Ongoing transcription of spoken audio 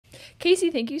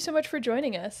Kacie, thank you so much for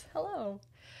joining us. Hello.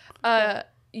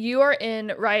 You are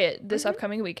in RIOT this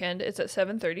upcoming weekend. It's at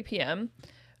 7:30 p.m.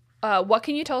 What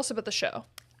can you tell us about the show?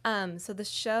 So the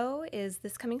show is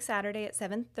this coming Saturday at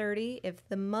 7:30. If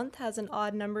the month has an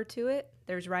odd number to it,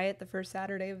 there's RIOT the first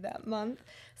Saturday of that month.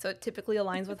 So it typically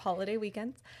aligns with holiday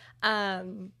weekends,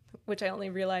 which I only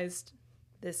realized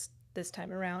this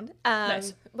time around.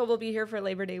 Nice. But we'll be here for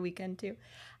Labor Day weekend too.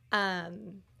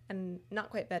 And not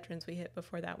quite Veterans we hit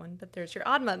before that one, but there's your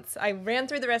odd months. I ran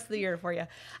through the rest of the year for you.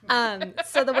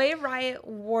 So the way RIOT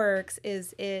works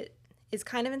is it is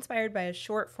kind of inspired by a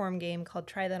short form game called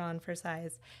Try That On for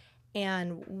Size.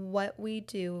 And what we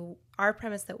do, our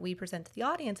premise that we present to the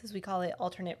audience is we call it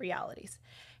alternate realities.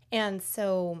 And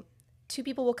so two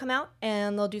people will come out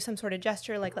and they'll do some sort of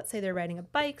gesture, like let's say they're riding a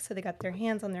bike, so they got their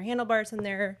hands on their handlebars and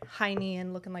they're high knee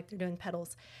and looking like they're doing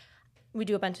pedals. We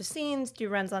do a bunch of scenes, do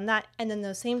runs on that, and then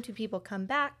those same two people come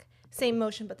back, same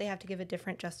motion, but they have to give a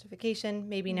different justification.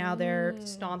 Maybe now they're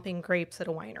stomping grapes at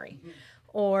a winery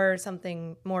or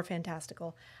something more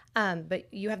fantastical. But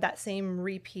you have that same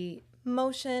repeat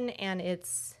motion, and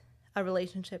it's a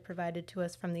relationship provided to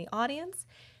us from the audience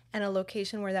and a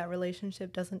location where that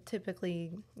relationship doesn't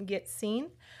typically get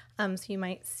seen. So you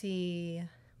might see,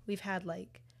 we've had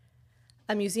like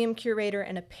a museum curator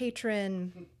and a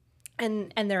patron,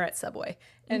 and they're at Subway,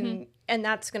 and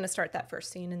that's going to start that first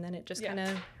scene, and then it just kind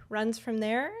of runs from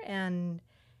there. And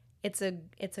it's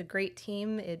a great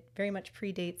team. It very much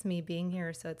predates me being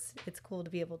here, so it's cool to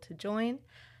be able to join.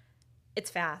 It's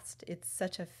fast. It's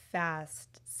such a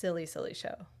fast, silly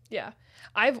show. Yeah.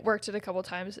 I've worked it a couple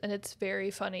times and it's very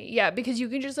funny. Yeah, because you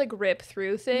can just like rip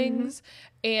through things.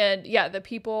 And yeah,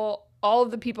 all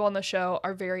of the people on the show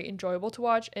are very enjoyable to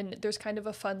watch, and there's kind of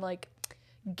a fun like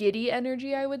giddy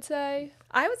energy, I would say.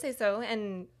 I would say so.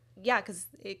 And yeah, because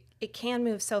it can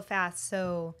move so fast.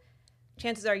 So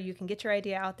chances are you can get your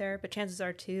idea out there, but chances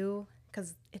are too,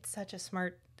 because it's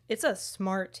a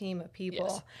smart team of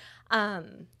people. Yes.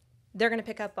 They're going to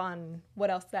pick up on what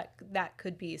else that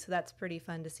could be. So that's pretty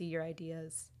fun to see your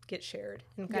ideas get shared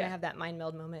and kind of have that mind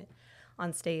meld moment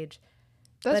on stage.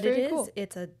 That's very cool.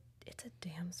 It's a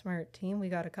damn smart team. We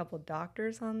got a couple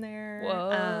doctors on there.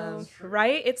 Whoa.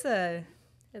 Right? It's a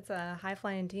high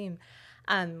flying team.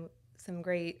 Some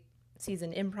great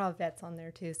seasoned improv vets on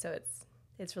there too. So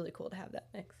it's really cool to have that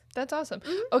mix. That's awesome.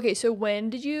 Okay, so when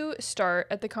did you start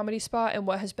at the Comedy Spot, and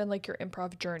what has been like your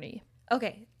improv journey?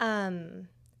 Okay.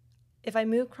 If I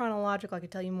move chronological, I could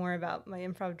tell you more about my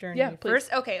improv journey. Yeah, please.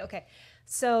 First. Okay.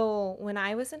 So when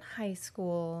I was in high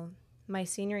school, my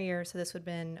senior year, so this would have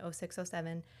been 06,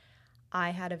 07,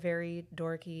 I had a very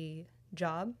dorky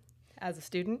job as a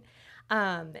student.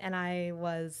 And I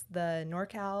was the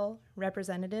NorCal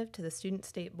representative to the Student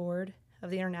State Board of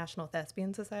the International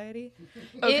Thespian Society.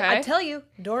 Okay. I tell you,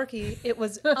 dorky. It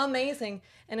was amazing.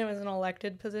 And it was an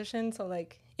elected position, so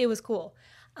like it was cool.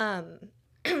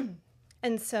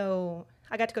 And so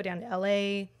I got to go down to LA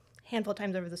a handful of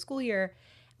times over the school year,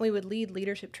 and we would lead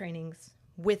leadership trainings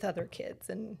with other kids.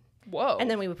 And whoa. And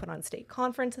then we would put on state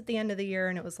conference at the end of the year,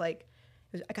 and it was like,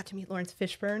 I got to meet Lawrence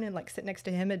Fishburne and like sit next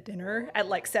to him at dinner at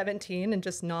like 17 and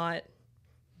just not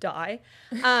die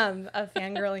of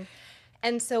fangirling.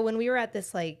 And so when we were at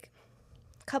this like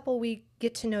couple week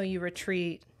get to know you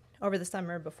retreat over the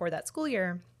summer before that school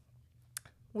year,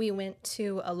 we went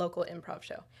to a local improv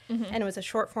show. And it was a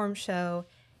short form show,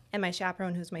 and my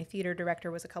chaperone, who's my theater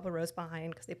director, was a couple rows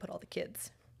behind because they put all the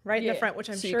kids right in the front, which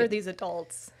I'm sure these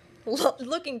adults,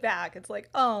 looking back, it's like,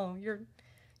 oh, you're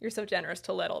so generous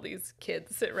to let all these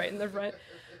kids sit right in the front.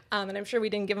 And I'm sure we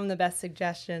didn't give them the best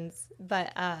suggestions,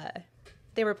 but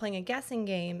they were playing a guessing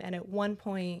game, and at one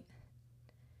point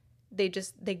they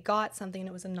got something, and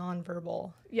it was a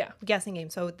nonverbal guessing game.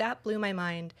 So that blew my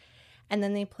mind. And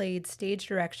then they played stage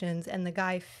directions, and the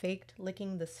guy faked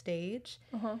licking the stage.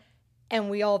 And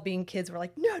we all, being kids, were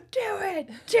like, no, do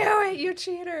it, you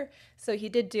cheater. So he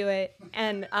did do it.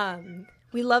 And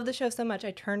we loved the show so much,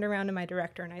 I turned around to my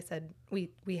director and I said,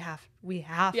 we have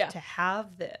to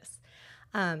have this.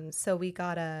 So we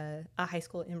got a high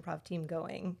school improv team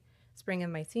going spring of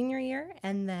my senior year.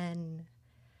 And then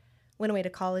went away to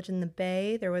college in the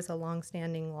Bay. There was a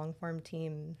long-standing long-form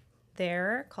team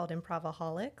there called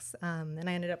Improvaholics, and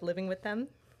I ended up living with them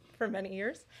for many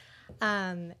years,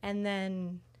 and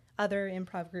then other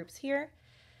improv groups here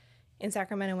in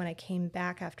Sacramento when I came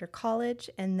back after college.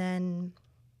 And then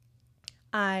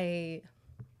I'd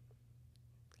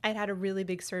had a really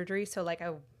big surgery, so like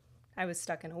I was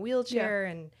stuck in a wheelchair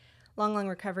and long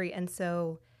recovery. And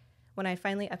so when I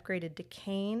finally upgraded to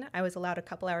cane, I was allowed a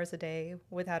couple hours a day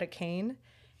without a cane.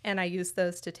 And I used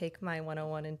those to take my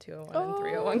 101 and 201 and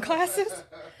 301 classes.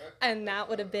 And that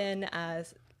would have been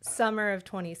summer of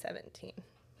 2017.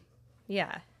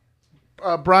 Yeah.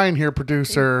 Brian here,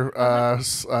 producer,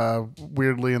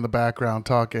 weirdly in the background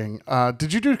talking.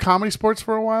 Did you do Comedy Sports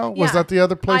for a while? Was that the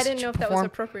other place? I didn't know if that was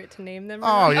appropriate to name them.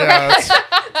 Oh, yeah. So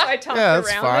I talked around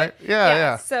that's fine. it.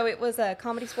 Yeah. So it was a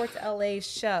Comedy Sports LA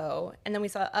show, and then we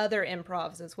saw other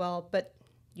improvs as well, but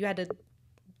you had to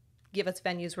give us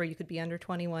venues where you could be under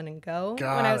 21 and go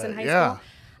when I was in high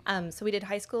school. So we did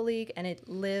High School League, and it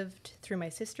lived through my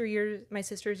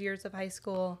sister's years of high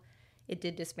school. It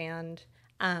did disband.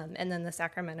 And then the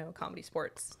Sacramento Comedy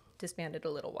Sports disbanded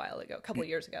a couple of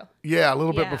years ago. Yeah, a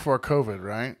little bit before COVID,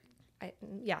 right?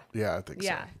 Yeah, I think so.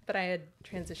 Yeah, but I had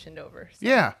transitioned over. So.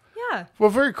 Yeah. Yeah. Well,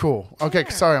 very cool. Okay,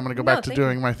 sorry, I'm going to go back to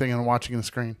doing you. my thing and watching the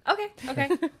screen. Okay.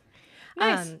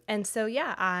 Nice. And so,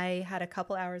 I had a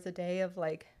couple hours a day of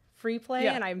like free play,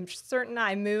 and I'm certain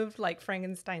I moved like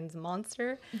Frankenstein's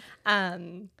monster.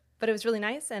 But it was really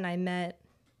nice, and I met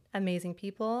amazing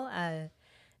people.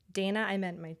 Dana, I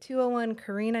met in my 201.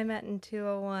 Kareen, I met in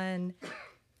 201.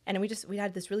 And we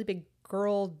had this really big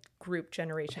girl group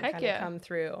generation kind of come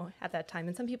through at that time.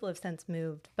 And some people have since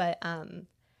moved. But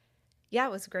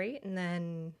it was great. And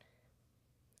then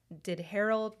did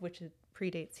Herald, which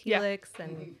predates Helix,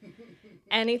 and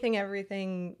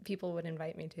everything people would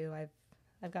invite me to.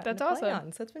 I've gotten to play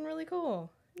on. So it's been really cool.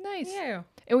 Nice. Yeah.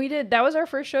 And that was our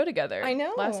first show together. I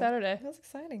know. Last Saturday. That was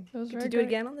exciting. It was Get very to do great. it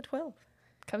again on the 12th.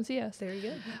 Come see us. There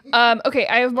you go. Okay,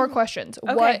 I have more questions.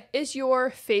 Okay. What is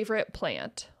your favorite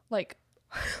plant? Like,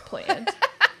 plant.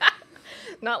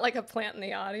 Not like a plant in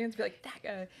the audience. Be like,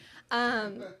 that guy.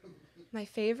 My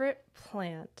favorite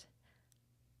plant.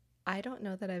 I don't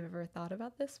know that I've ever thought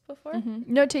about this before.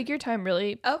 Mm-hmm. No, take your time,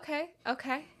 really. Okay.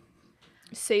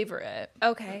 Savor it.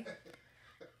 Okay.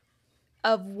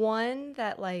 Of one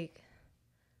that, like,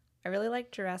 I really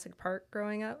liked Jurassic Park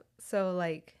growing up. So,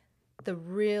 like, the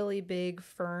really big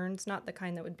ferns, not the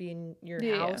kind that would be in your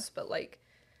house, but like,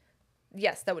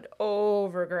 yes, that would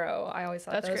overgrow. I always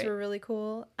thought those were really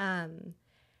cool. And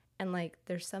like,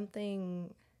 there's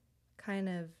something kind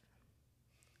of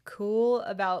cool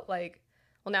about like,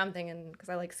 well, now I'm thinking, because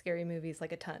I like scary movies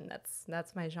like a ton.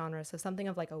 That's my genre. So something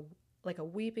of like a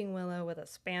weeping willow with a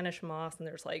Spanish moss, and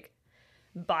there's like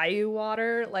bayou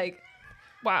water, like.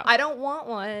 Wow. I don't want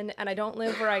one, and I don't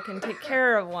live where I can take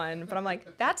care of one, but I'm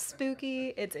like, that's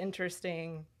spooky. It's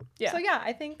interesting. Yeah. So,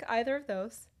 I think either of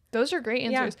those. Those are great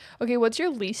answers. Yeah. Okay, what's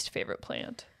your least favorite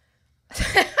plant?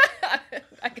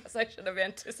 I guess I should have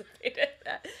anticipated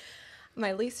that.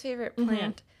 My least favorite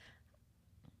plant,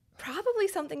 probably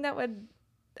something that would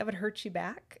hurt you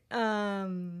back.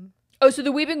 Oh, so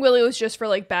the weeping willow is just for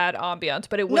like bad ambiance,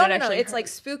 but it wouldn't actually. No. It's like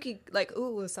spooky, like,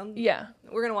 ooh,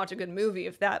 we're gonna watch a good movie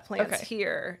if that plant's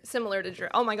here. Similar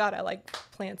to, oh my god, I like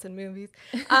plants in movies.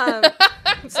 I'm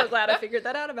so glad I figured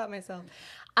that out about myself.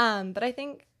 But I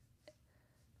think,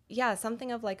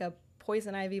 something of like a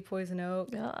poison ivy, poison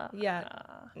oak.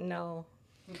 No,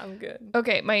 I'm good.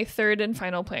 Okay, my third and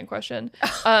final plant question.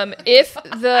 If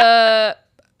the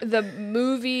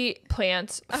movie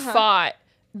plants fought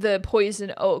the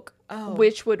poison oak,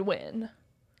 which would win?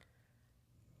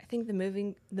 I think the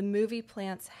movie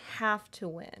plants have to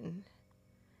win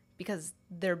because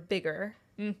they're bigger.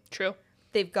 True.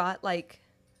 They've got like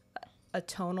a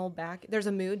tonal back. There's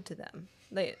a mood to them.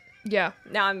 Yeah.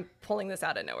 Now I'm pulling this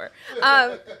out of nowhere.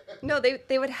 No,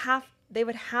 they would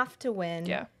have to win.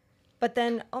 Yeah. But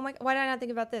then, why did I not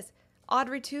think about this?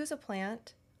 Audrey 2 is a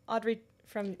plant. Audrey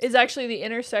is actually the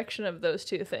intersection of those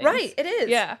two things. Right. It is.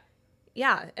 Yeah.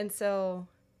 Yeah, and so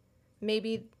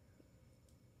maybe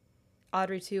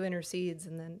Audrey 2 intercedes,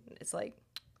 and then it's like,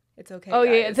 it's okay. Oh,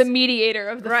 guys. yeah, the mediator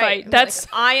of the fight. And that's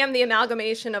like, I am the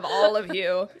amalgamation of all of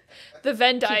you. The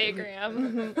Venn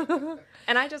diagram.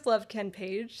 And I just love Ken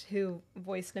Page, who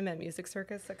voiced him at Music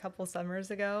Circus a couple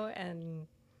summers ago, and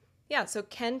so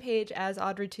Ken Page as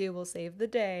Audrey 2 will save the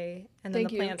day, and then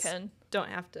the plants don't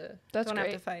have to have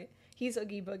to fight. He's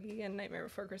Oogie Boogie in Nightmare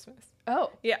Before Christmas.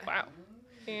 Oh, yeah, wow.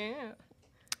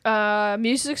 Yeah.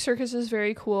 Music Circus is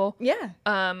very cool. Yeah.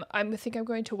 I think I'm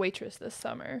going to Waitress this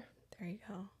summer. There you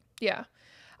go. Yeah.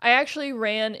 I actually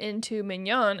ran into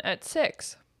Mignon at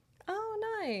 6.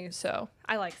 Oh, nice. So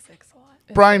I like 6 a lot.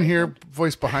 Brian here,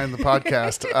 voice behind the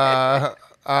podcast.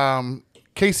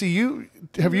 Kacie,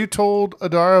 have you told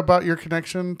Adara about your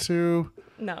connection to?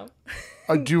 No.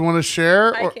 Do you want to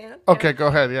share? I can. Okay, yeah. Go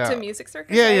ahead. Yeah. To Music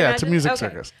Circus. Yeah, to Music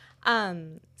Circus.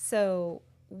 So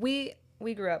we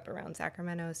grew up around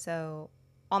Sacramento, so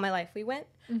all my life we went.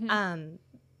 And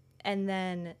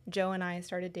then Joe and I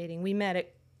started dating. We met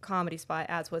at Comedy Spot,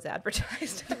 as was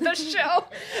advertised at the show.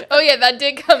 Oh yeah, that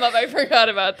did come up. I forgot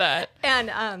about that.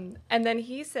 And then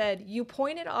he said, you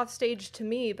pointed off stage to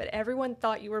me, but everyone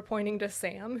thought you were pointing to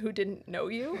Sam, who didn't know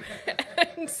you.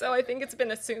 And so I think it's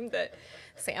been assumed that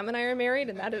Sam and I are married,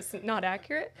 and that is not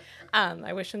accurate.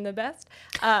 I wish him the best.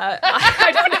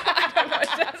 I don't know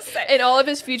what to say. In all of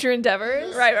his future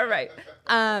endeavors. Right.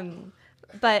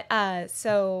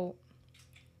 So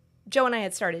Joe and I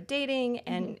had started dating,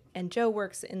 and Joe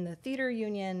works in the theater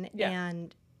union,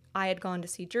 and I had gone to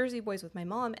see Jersey Boys with my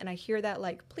mom, and I hear that,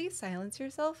 like, please silence your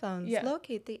cell phones. Yeah.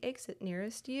 Locate the exit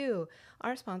nearest you.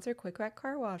 Our sponsor, Quick Rack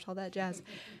Car Wash, all that jazz.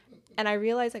 And I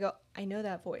realized, I know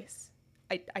that voice.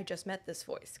 I just met this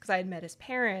voice because I had met his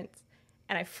parents,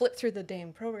 and I flipped through the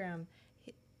dang program.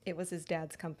 It was his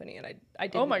dad's company, and I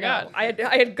didn't. Oh my God! I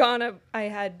had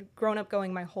grown up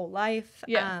going my whole life.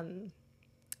 Yeah.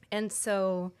 And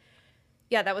so,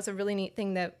 yeah, that was a really neat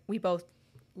thing that we both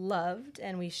loved,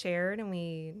 and we shared, and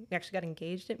we actually got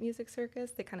engaged at Music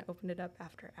Circus. They kind of opened it up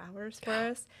after hours for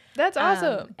us. That's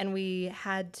awesome. And we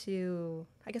had to,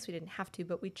 I guess we didn't have to,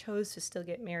 but we chose to still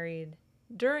get married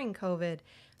during COVID.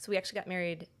 So we actually got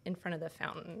married in front of the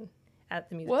fountain at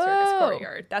the Music Circus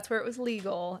courtyard. That's where it was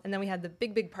legal. And then we had the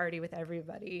big party with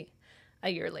everybody a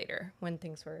year later when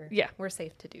things were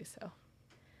safe to do so.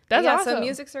 That's awesome. So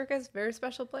Music Circus, very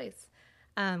special place.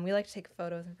 We like to take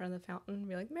photos in front of the fountain,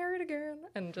 be like, married again,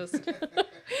 and just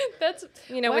that's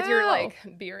with your like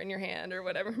beer in your hand or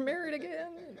whatever, married again.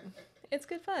 It's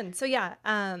good fun. So yeah,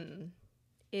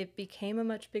 it became a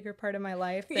much bigger part of my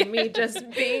life than me just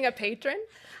being a patron.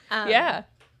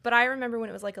 But I remember when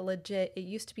it was like it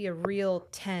used to be a real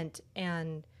tent,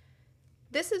 and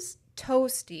this is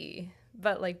toasty,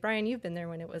 but like Brian, you've been there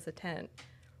when it was a tent.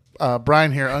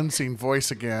 Brian here, unseen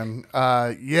voice again.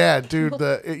 Yeah, dude,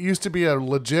 it used to be a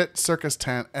legit circus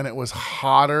tent, and it was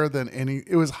hotter than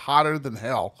it was hotter than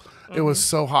hell. Mm-hmm. It was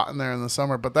so hot in there in the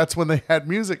summer, but that's when they had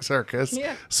Music Circus.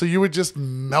 Yeah. So you would just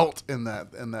melt in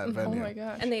that venue. Oh my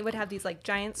gosh. And they would have these like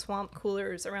giant swamp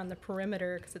coolers around the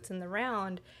perimeter because it's in the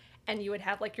round. And you would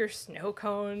have like your snow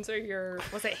cones or your,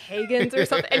 was it Hagen's or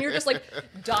something? And you're just like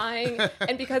dying.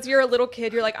 And because you're a little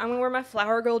kid, you're like, I'm going to wear my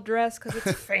flower girl dress because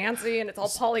it's fancy and it's all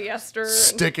polyester.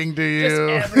 Sticking to you.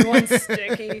 Just everyone's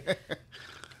sticky.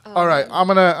 All right. I'm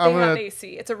going to have AC.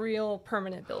 It's a real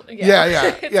permanent building.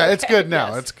 Yeah. It's good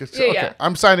now. Yes. It's good. Okay. Yeah.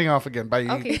 I'm signing off again. Bye.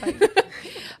 Okay, bye.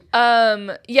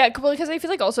 Because I feel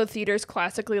like also theaters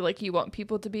classically, like, you want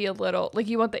people to be a little, like,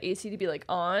 you want the AC to be like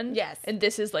on. Yes. And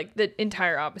this is like the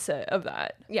entire opposite of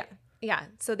that. Yeah.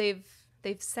 So they've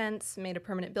since made a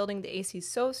permanent building. The AC is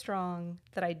so strong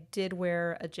that I did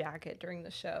wear a jacket during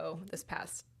the show this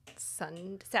past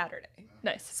Saturday.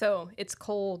 Nice. So it's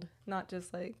cold, not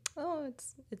just like,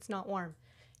 it's not warm.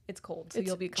 It's cold, so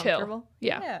you'll be comfortable.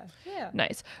 Chill. Yeah.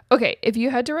 Nice. Okay, if you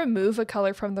had to remove a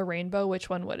color from the rainbow, which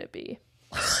one would it be?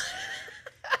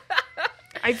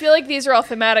 I feel like these are all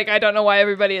thematic. I don't know why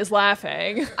everybody is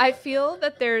laughing. I feel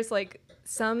that there's like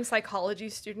some psychology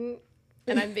student,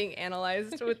 and I'm being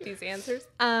analyzed with these answers.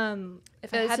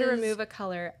 If I had to remove a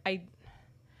color, I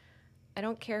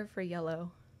don't care for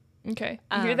yellow. Okay.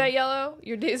 You hear that, yellow?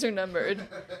 Your days are numbered.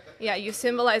 Yeah, you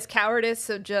symbolize cowardice,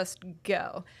 so just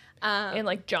go. And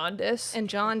like jaundice.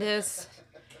 And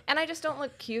I just don't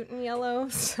look cute in yellow,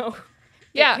 so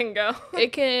it can go.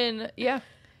 It can, yeah.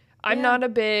 I'm not a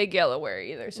big yellow wearer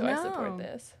either, so I support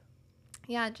this.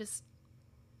 Yeah, just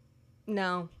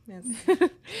no.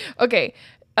 Okay,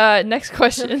 next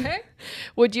question. Okay.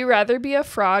 Would you rather be a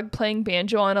frog playing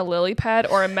banjo on a lily pad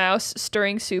or a mouse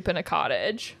stirring soup in a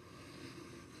cottage?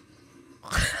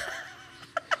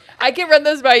 I can run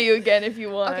those by you again if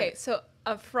you want. Okay, so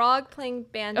a frog playing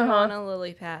banjo on a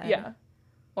lily pad. Yeah.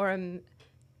 Or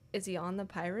is he on the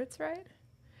Pirates ride?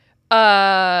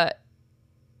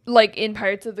 Like in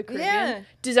Pirates of the Caribbean? Yeah.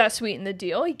 Does that sweeten the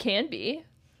deal? He can be.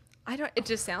 It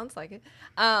just sounds like it.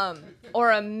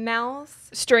 Or a mouse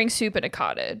stirring soup in a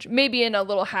cottage. Maybe in a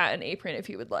little hat and apron if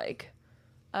you would like.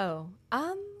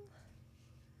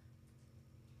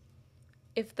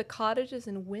 If the cottage is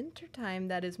in wintertime,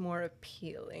 that is more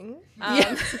appealing.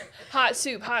 Hot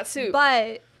soup.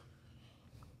 But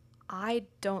I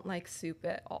don't like soup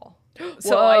at all.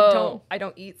 So I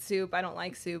don't eat soup. I don't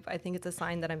like soup. I think it's a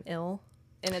sign that I'm ill.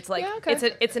 And it's like,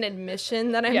 it's an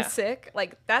admission that I'm sick.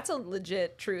 Like, that's a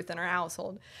legit truth in our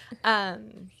household.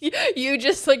 You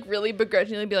just, like, really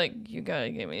begrudgingly be like, you gotta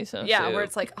give me some soup. Where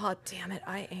it's like, oh, damn it,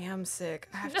 I am sick.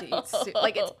 I have to eat soup.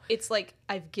 Like, it's like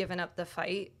I've given up the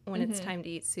fight when it's time to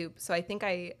eat soup. So I think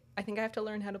I have to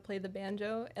learn how to play the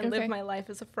banjo and live my life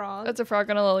as a frog. That's a frog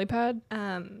on a lily pad?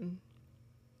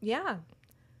 Yeah.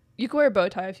 You could wear a bow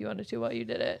tie if you wanted to while you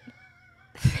did it.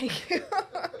 Thank you.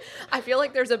 I feel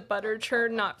like there's a butter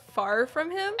churn not far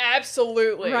from him.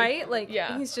 Absolutely. Right? Like,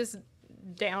 yeah. he's just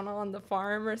down on the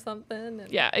farm or something.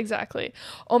 And... Yeah, exactly.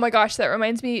 Oh my gosh, that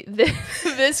reminds me,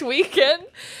 this weekend,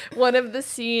 one of the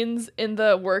scenes in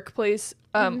the workplace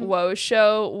Woes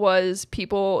show was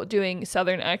people doing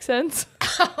Southern accents.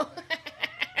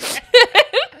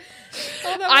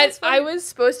 I was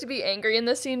supposed to be angry in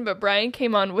this scene, but Brian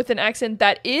came on with an accent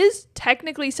that is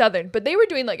technically Southern, but they were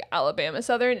doing like Alabama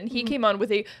Southern, and he came on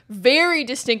with a very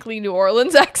distinctly New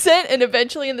Orleans accent, and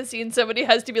eventually in the scene somebody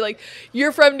has to be like,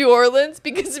 "You're from New Orleans,"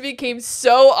 because it became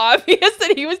so obvious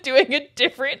that he was doing a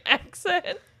different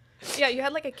accent. Yeah, you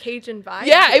had like a Cajun vibe.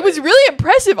 Yeah, it was really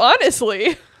impressive,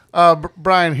 honestly.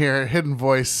 Brian here, hidden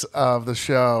voice of the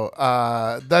show.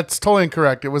 That's totally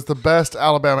incorrect. It was the best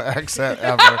Alabama accent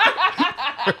ever.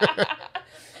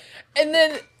 And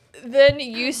then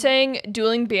you sang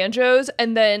Dueling Banjos,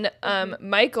 and then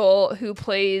Michael, who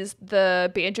plays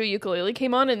the banjo ukulele,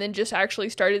 came on and then just actually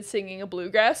started singing a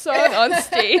bluegrass song on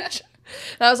stage.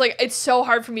 And I was like, it's so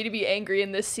hard for me to be angry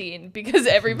in this scene because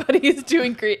everybody is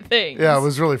doing great things. Yeah, it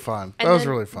was really fun. And that was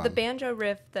really fun. The banjo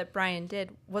riff that Brian did,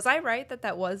 was I right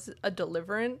that was a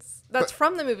Deliverance? That's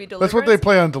from the movie Deliverance. That's what they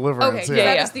play on Deliverance. Okay,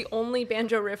 yeah. that is the only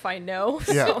banjo riff I know.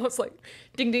 Yeah. So I was like,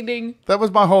 ding, ding, ding. That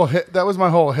was my whole hit. That was my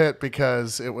whole hit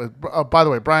because it was. Oh, by the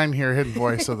way, Brian here, hidden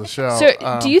voice of the show.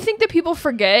 So, do you think that people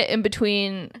forget in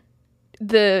between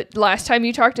the last time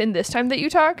you talked and this time that you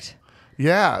talked?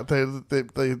 Yeah,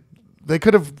 they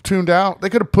could have tuned out. They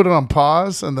could have put it on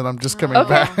pause, and then I'm just coming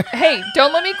back. Hey,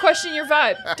 don't let me question your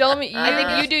vibe. Don't let me. I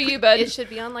think you do you, bud. It should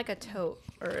be on like a tote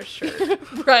or a shirt.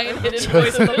 Brian hid his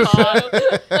voice in the pod.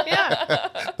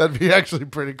 Yeah. That'd be actually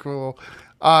pretty cool.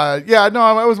 Yeah,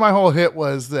 no, it was my whole hit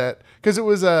was that because it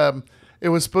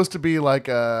was supposed to be like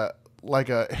a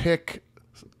hick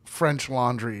French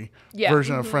Laundry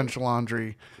version of French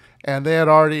Laundry, and they had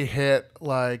already hit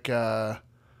like.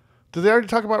 Did they already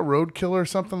talk about Roadkill or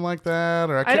something like that?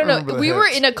 Or I don't know. We were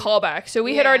in a callback, so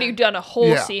we had already done a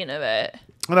whole scene of it.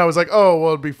 And I was like, oh,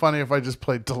 well, it'd be funny if I just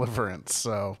played Deliverance.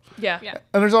 So yeah.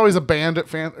 And there's always a band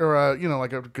at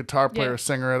like a guitar player, or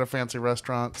singer at a fancy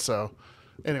restaurant. So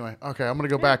anyway, okay, I'm gonna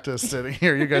go back to sitting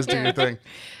here. You guys do your thing.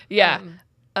 Yeah.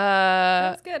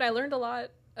 That's good. I learned a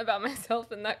lot about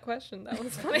myself in that question. That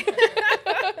was funny.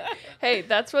 Hey,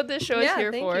 that's what this show is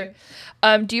here thank for.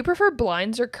 You. Do you prefer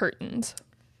blinds or curtains?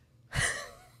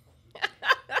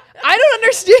 I don't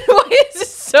understand why this is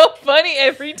so funny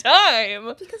every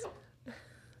time.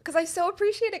 Because I so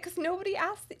appreciate it. Because nobody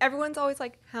asks. Everyone's always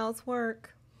like, "How's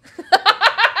work?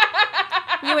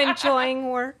 You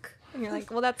enjoying work?" And you're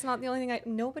like, "Well, that's not the only thing."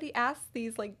 Nobody asks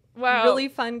these like really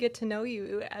fun get to know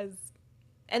you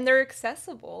and they're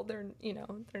accessible. They're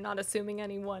they're not assuming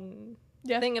any one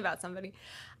thing about somebody.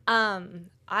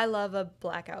 I love a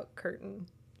blackout curtain.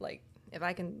 Like if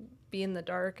I can be in the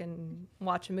dark and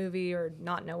watch a movie or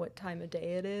not know what time of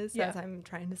day it is as I'm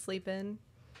trying to sleep in,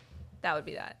 that would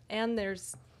be that. And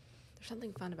there's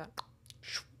something fun about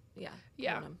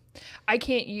I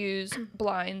can't use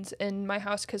blinds in my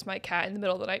house because my cat in the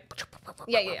middle of the night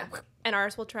and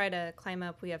ours will try to climb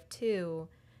up. We have two,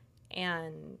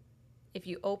 and if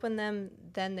you open them,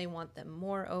 then they want them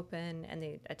more open and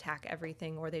they attack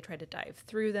everything, or they try to dive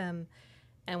through them,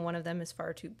 and one of them is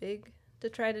far too big to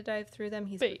try to dive through them.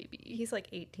 He's like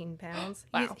 18 pounds.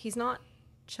 Wow. He's not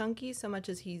chunky so much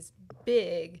as he's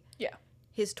big. Yeah.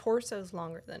 His torso's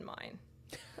longer than mine.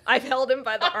 I've held him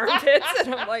by the armpits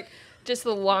and I'm like, just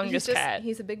the longest cat.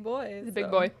 He's a big boy. He's a big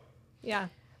boy. Yeah.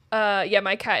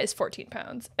 My cat is 14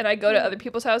 pounds. And I go to other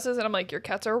people's houses and I'm like, your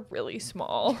cats are really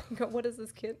small. What is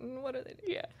this kitten? What are they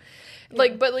doing? Yeah.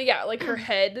 Like her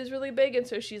head is really big. And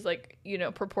so she's like,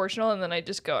 proportional. And then I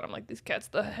just go and I'm like, these cats,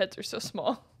 the heads are so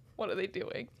small. What are they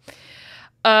doing?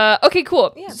 Okay,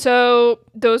 cool. Yeah. So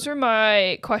those are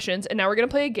my questions. And now we're going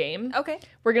to play a game. Okay.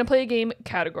 We're going to play a game,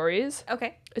 Categories.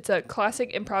 Okay. It's a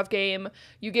classic improv game.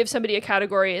 You give somebody a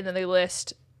category and then they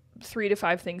list 3 to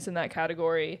 5 things in that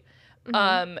category.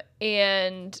 Mm-hmm.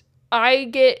 And I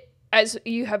get, as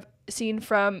you have seen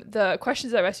from the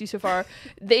questions I've asked you so far,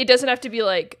 it doesn't have to be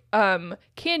like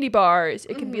candy bars.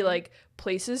 It can be like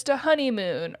places to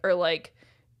honeymoon or like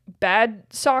bad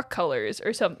sock colors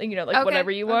or something, whatever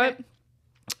you want.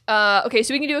 Okay,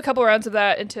 so we can do a couple rounds of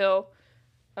that until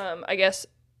I guess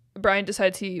Brian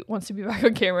decides he wants to be back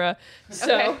on camera.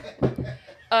 So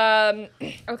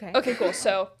okay, cool.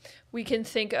 So we can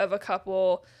think of a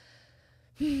couple.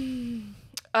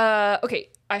 Okay,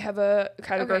 I have a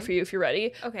category for you if you're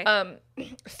ready. Okay.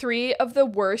 3 of the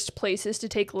worst places to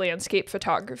take landscape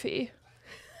photography.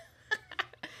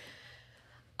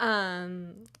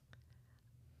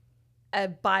 A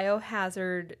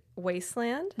biohazard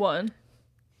Wasteland. 1.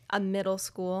 A middle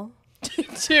school.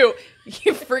 2.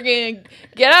 You freaking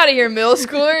get out of here, middle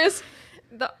schoolers.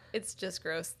 It's just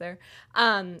gross there.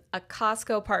 A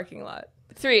Costco parking lot.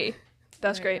 3.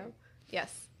 That's There you great. go.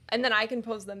 Yes. And then I can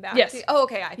pose them back. Yes. To you. Oh,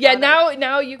 okay. Yeah,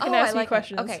 now you can ask me like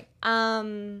questions. that. Okay.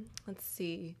 Let's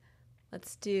see.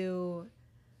 Let's do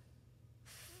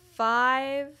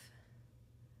 5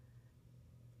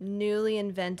 newly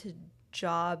invented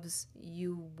jobs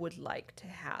you would like to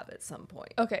have at some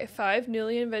point. Okay, 5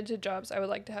 newly invented jobs I would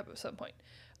like to have at some point.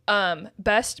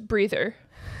 Best breather.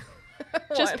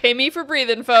 Just pay me for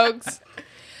breathing, folks.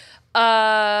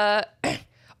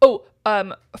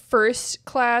 First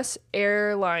class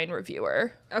airline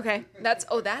reviewer. Okay. That's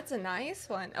a nice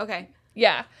one. Okay.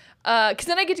 Yeah. Because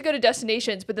then I get to go to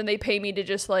destinations, but then they pay me to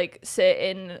just like sit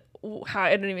in.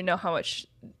 I don't even know how much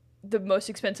the most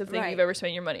expensive thing you've ever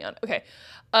spent your money on. Okay.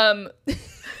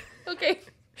 Okay.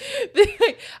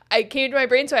 I came to my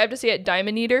brain, so I have to say it.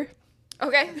 Diamond eater.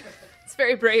 Okay. It's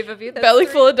very brave of you. That's Belly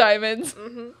full of diamonds.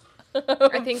 Mm-hmm.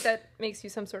 I think that makes you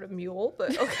some sort of mule,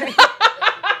 but okay.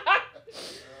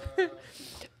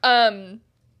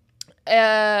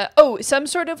 Some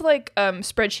sort of like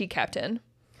spreadsheet captain.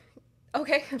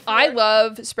 Okay. I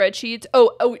love spreadsheets.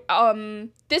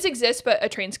 This exists, but a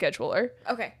train scheduler.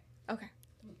 Okay.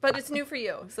 But it's new for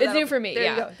you. So it's new for me. There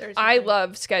Yeah. you go. There's I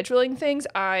love scheduling things.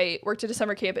 I worked at a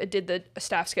summer camp. It did the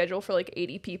staff schedule for like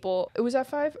 80 people. Was that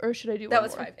 5 or should I do that one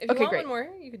was more? 5. If you want one more,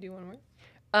 you could do one more.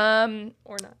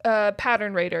 Or not.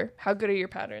 Pattern rater. How good are your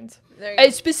patterns? There you go.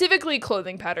 Specifically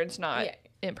clothing patterns, not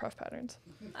improv patterns.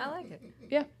 I like it.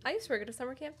 Yeah. I used to work at a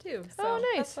summer camp too. So Oh,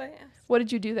 nice. That's why I asked. What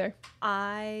did you do there?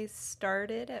 I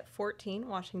started at 14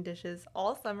 washing dishes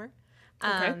all summer.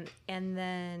 Okay. And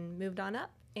then moved on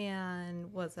up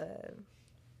and was a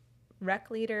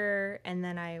rec leader, and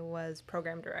then I was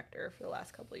program director for the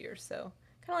last couple of years. So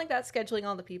kind of like that, scheduling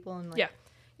all the people and like,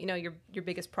 you know, your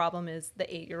biggest problem is the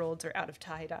 8-year-olds are out of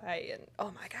tie-dye and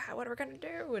oh my God, what are we gonna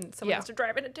do? And someone has to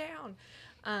drive into town.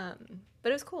 But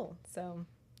it was cool. So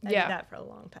I did that for a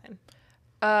long time.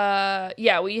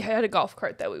 We had a golf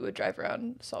cart that we would drive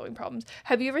around solving problems.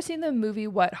 Have you ever seen the movie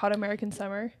Wet Hot American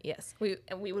Summer? Yes. We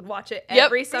would watch it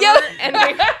every summer and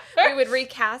we would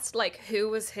recast like who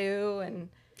was who and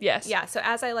yes. Yeah. So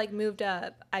as I like moved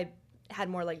up, I had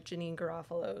more like Janine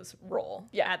Garofalo's role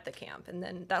at the camp. And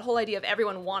then that whole idea of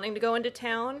everyone wanting to go into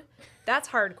town, that's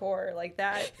hardcore. Like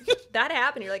that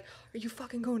happened. You're like, are you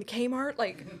fucking going to Kmart?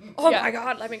 Like, oh my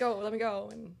God, let me go.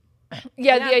 And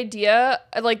the idea,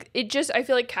 like, it just, I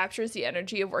feel like captures the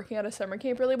energy of working at a summer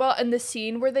camp really well. And the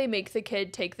scene where they make the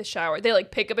kid take the shower, they like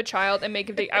pick up a child and make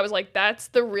him take, I was like, that's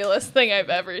the realest thing I've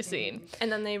ever seen. And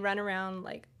then they run around,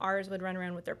 like, ours would run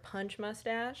around with their punch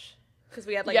mustache. Because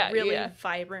we had, like, really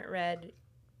vibrant red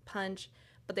punch.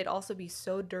 But they'd also be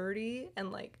so dirty.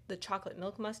 And, like, the chocolate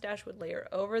milk mustache would layer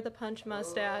over the punch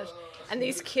mustache. And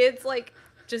these kids, like,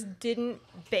 just didn't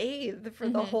bathe for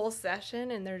the whole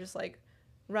session. And they're just, like,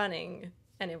 running.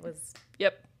 And it was...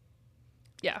 Yep.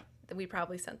 Yeah. We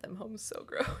probably sent them home so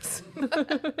gross.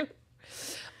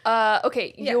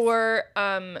 Okay. Yes. Your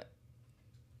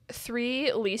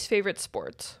 3 least favorite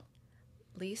sports.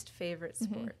 Least favorite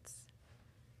sports.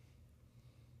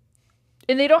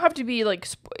 And they don't have to be like.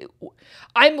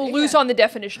 I'm loose on the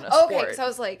definition of sport. Okay, so I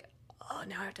was like, oh,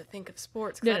 now I have to think of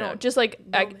sports. No, just like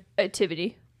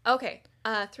activity. Okay,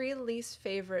 3 least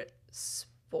favorite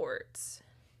sports.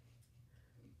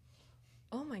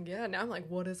 Oh my God, now I'm like,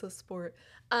 what is a sport?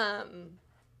 What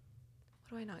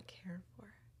do I not care for?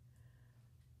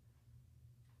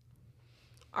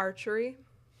 Archery.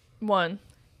 1.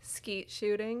 Skeet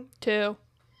shooting. 2.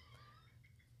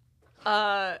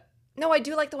 No, I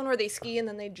do like the one where they ski and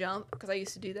then they jump because I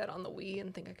used to do that on the Wii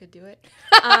and think I could do it.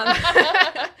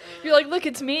 You're like, look,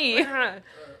 it's me.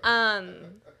 Oh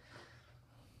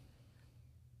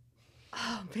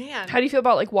man. How do you feel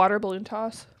about like water balloon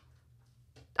toss?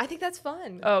 I think that's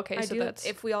fun. Oh, okay, so that's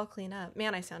if we all clean up.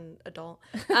 Man, I sound adult.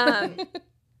 Oh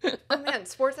man,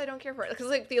 sports I don't care for because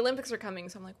like the Olympics are coming,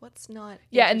 so I'm like, what's not?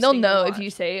 Yeah, and they'll know if you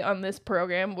say on this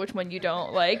program which one you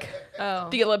don't like. Oh,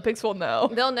 the Olympics will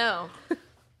know. They'll know.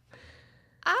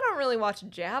 I don't really watch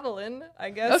javelin,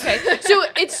 I guess. Okay, so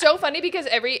it's so funny because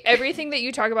everything that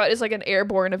you talk about is like an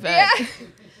airborne event. Yeah,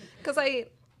 because I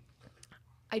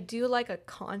do like a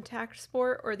contact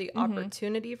sport or the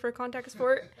opportunity for contact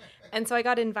sport, and so I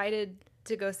got invited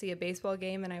to go see a baseball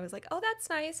game, and I was like, oh, that's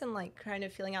nice, and like kind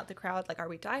of feeling out the crowd, like, are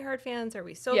we diehard fans? Are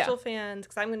we social fans?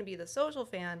 Because I'm going to be the social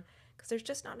fan because there's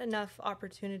just not enough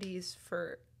opportunities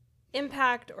for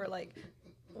impact or like.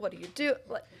 What do you do?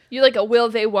 You like a will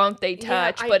they, won't they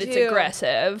touch, but it's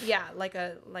aggressive. Yeah, like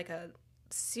a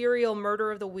serial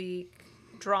murder of the week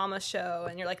drama show,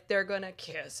 and you're like, they're gonna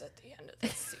kiss at the end of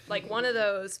this, like one of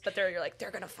those, but you're like, they're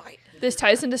gonna fight. This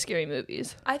ties into scary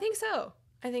movies. I think so.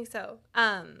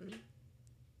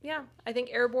 Yeah, I think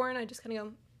Airborne, I just kind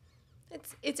of go,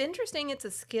 it's interesting, it's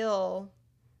a skill,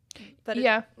 but you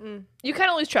kind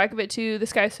of lose track of it too. The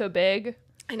sky's so big.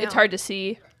 I know. It's hard to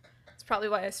see. It's probably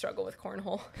why I struggle with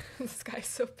cornhole. The sky's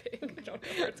so big, I don't know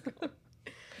where it's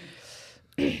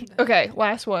going. Okay,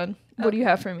 last one. What do you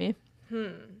have for me?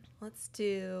 Let's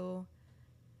do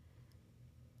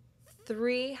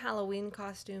 3 Halloween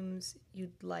costumes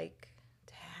you'd like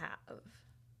to have.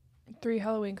 3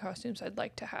 Halloween costumes I'd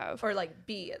like to have. Or like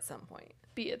be at some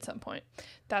point.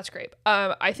 That's great.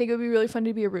 I think it would be really fun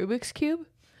to be a Rubik's Cube.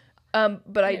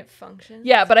 But it functions?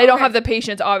 Yeah, but I don't have the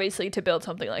patience, obviously, to build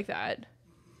something like that.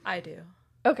 I do.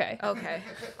 Okay.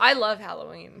 I love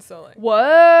Halloween, so like. Whoa.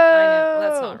 I know.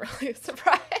 That's not really a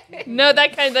surprise. No,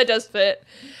 that does fit.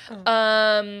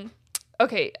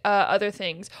 Okay, other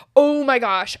things. Oh my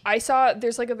gosh. I saw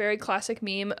there's like a very classic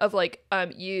meme of like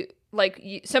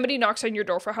somebody knocks on your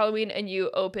door for Halloween and you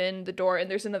open the door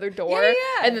and there's another door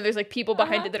and then there's like people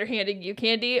behind it that are handing you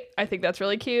candy. I think that's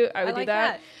really cute. I would do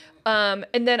that.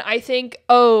 And then I think,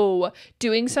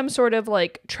 doing some sort of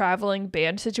like traveling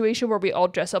band situation where we all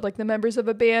dress up like the members of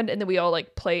a band and then we all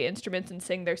like play instruments and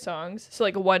sing their songs. So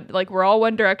like we're all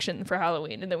One Direction for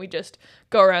Halloween and then we just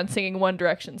go around singing One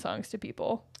Direction songs to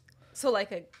people. So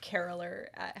like a caroler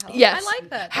at Halloween. Yes. I like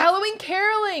that. Halloween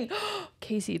caroling.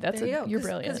 Kacie, you're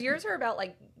brilliant. Because yours are about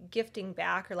like gifting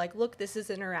back or like, look, this is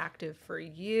interactive for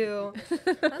you.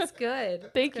 That's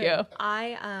good. Thank you.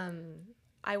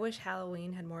 I wish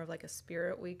Halloween had more of like a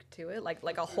spirit week to it,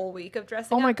 like a whole week of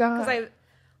dressing up. Oh my God. Because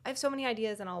I have so many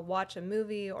ideas and I'll watch a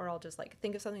movie or I'll just like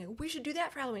think of something like, we should do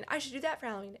that for Halloween. I should do that for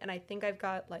Halloween. And I think I've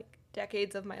got like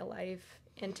decades of my life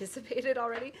anticipated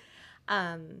already.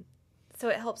 So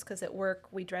it helps because at work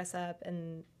we dress up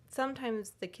and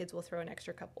sometimes the kids will throw an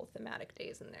extra couple thematic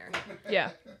days in there.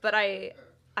 Yeah. But I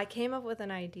came up with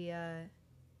an idea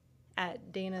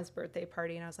at Dana's birthday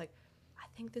party and I was like,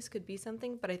 I think this could be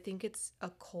something, but I think it's a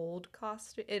cold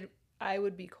costume. I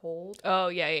would be cold. Oh,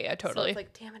 yeah, totally. So it's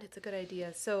like, damn it, it's a good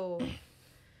idea. So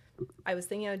I was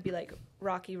thinking I would be like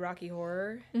Rocky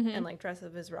Horror and like dress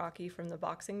up as Rocky from the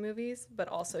boxing movies, but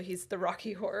also he's the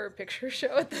Rocky Horror Picture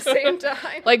Show at the same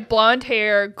time. Like blonde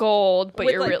hair, gold, but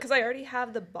you're real. Because I already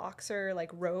have the boxer like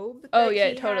robe.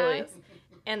 Totally. Has,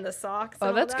 and the socks. Oh,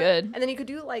 and that's all that. good. And then you could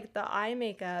do like the eye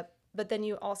makeup, but then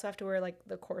you also have to wear like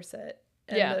the corset.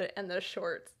 And the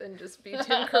shorts and just be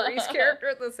Tim Curry's character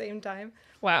at the same time.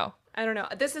 Wow. I don't know.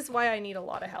 This is why I need a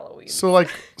lot of Halloween. So like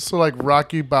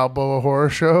Rocky Balboa Horror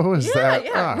Show is that?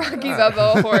 Yeah. Rocky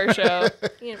Balboa Horror Show.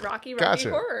 Yeah, Rocky Gotcha.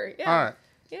 Horror. Yeah. All right.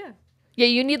 Yeah. Yeah,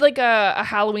 you need like a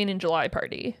Halloween in July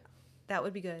party. That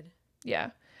would be good.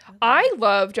 Yeah. I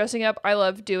love dressing up. I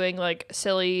love doing like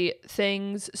silly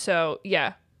things. So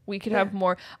yeah, we could have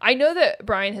more. I know that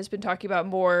Brian has been talking about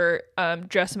more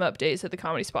dress 'em up days at the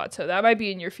Comedy Spot, so that might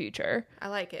be in your future. I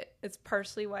like it. It's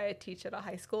partially why I teach at a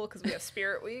high school because we have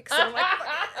Spirit Week. So I'm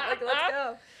like, let's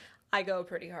go. I go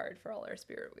pretty hard for all our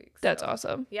Spirit Weeks. That's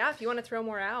awesome. Yeah, if you want to throw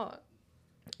more out.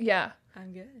 Yeah.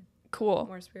 I'm good. Cool.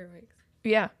 More Spirit Weeks.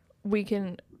 Yeah. We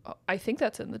can. I think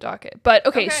that's in the docket. But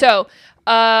okay. So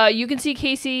you can see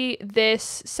Kacie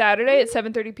this Saturday at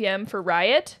 7:30 p.m. for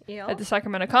RIOT at the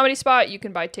Sacramento Comedy Spot. You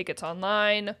can buy tickets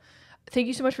online. Thank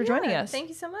you so much for joining us. Thank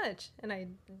you so much. And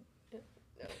I'm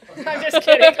just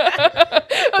kidding.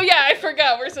 Oh yeah, I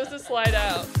forgot. We're supposed to slide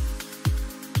out.